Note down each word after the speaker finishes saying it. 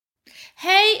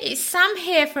Hey, it's Sam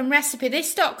here from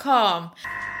RecipeThis.com.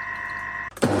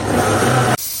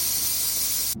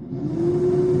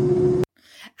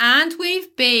 And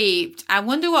we've beeped. I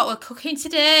wonder what we're cooking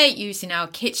today using our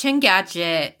kitchen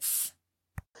gadgets.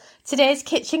 Today's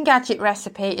kitchen gadget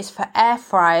recipe is for air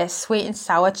fryer sweet and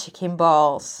sour chicken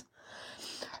balls.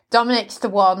 Dominic's the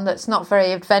one that's not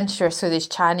very adventurous with his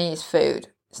Chinese food.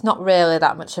 It's not really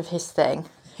that much of his thing.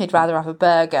 He'd rather have a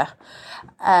burger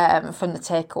from the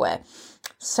takeaway.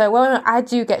 So when I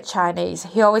do get Chinese,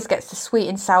 he always gets the sweet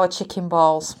and sour chicken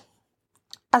balls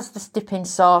as the dipping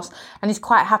sauce, and he's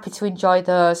quite happy to enjoy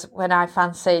those when I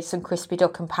fancy some crispy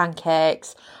duck and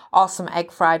pancakes or some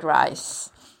egg fried rice.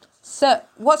 So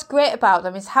what's great about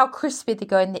them is how crispy they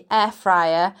go in the air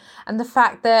fryer, and the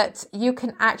fact that you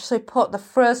can actually put the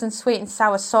frozen sweet and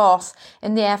sour sauce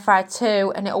in the air fryer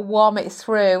too, and it'll warm it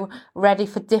through, ready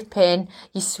for dipping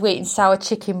your sweet and sour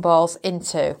chicken balls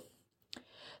into.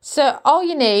 So all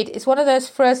you need is one of those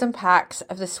frozen packs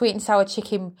of the sweet and sour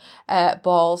chicken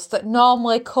balls that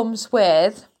normally comes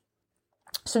with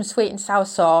some sweet and sour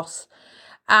sauce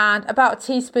and about a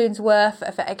teaspoon's worth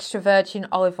of extra virgin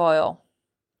olive oil.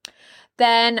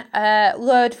 Then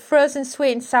load frozen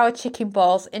sweet and sour chicken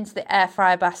balls into the air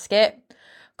fryer basket.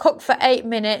 Cook for 8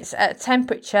 minutes at a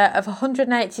temperature of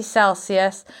 180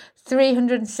 Celsius,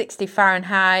 360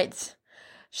 Fahrenheit.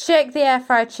 Shake the air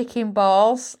fried chicken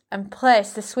balls and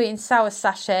place the sweet and sour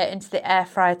sachet into the air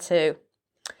fryer too.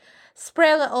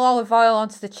 Spray a little olive oil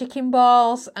onto the chicken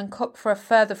balls and cook for a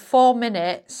further 4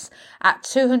 minutes at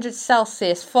 200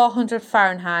 Celsius, 400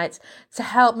 Fahrenheit to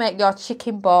help make your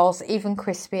chicken balls even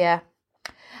crispier.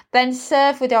 Then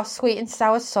serve with your sweet and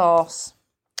sour sauce.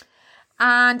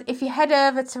 And if you head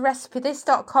over to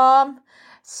RecipeThis.com,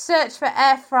 search for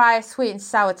air fryer sweet and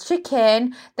sour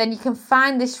chicken, then you can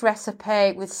find this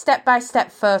recipe with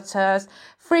step-by-step photos,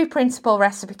 free printable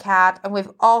recipe card, and we've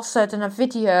also done a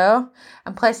video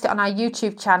and placed it on our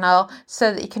YouTube channel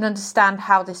so that you can understand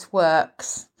how this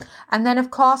works. And then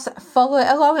of course follow it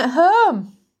along at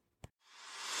home.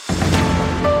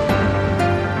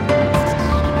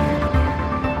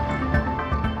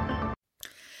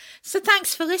 So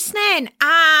thanks for listening,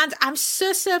 and I'm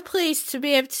so pleased to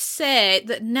be able to say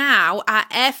that now our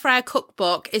air fryer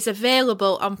cookbook is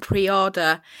available on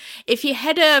pre-order. If you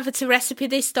head over to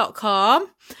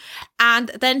RecipeThis.com and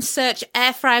then search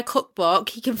air fryer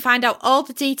cookbook, you can find out all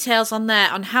the details on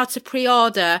there on how to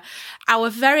pre-order our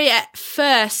very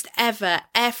first ever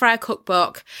air fryer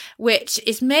cookbook, which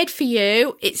is made for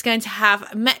you. It's going to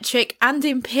have metric and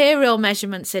imperial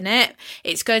measurements in it.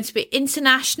 It's going to be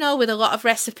international with a lot of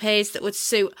recipes that would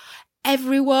suit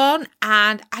everyone,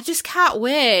 and I just can't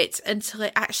wait until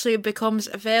it actually becomes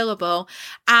available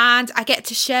and I get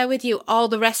to share with you all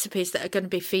the recipes that are going to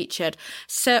be featured.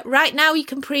 So right now you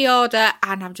can pre-order,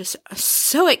 and I'm just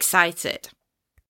so excited.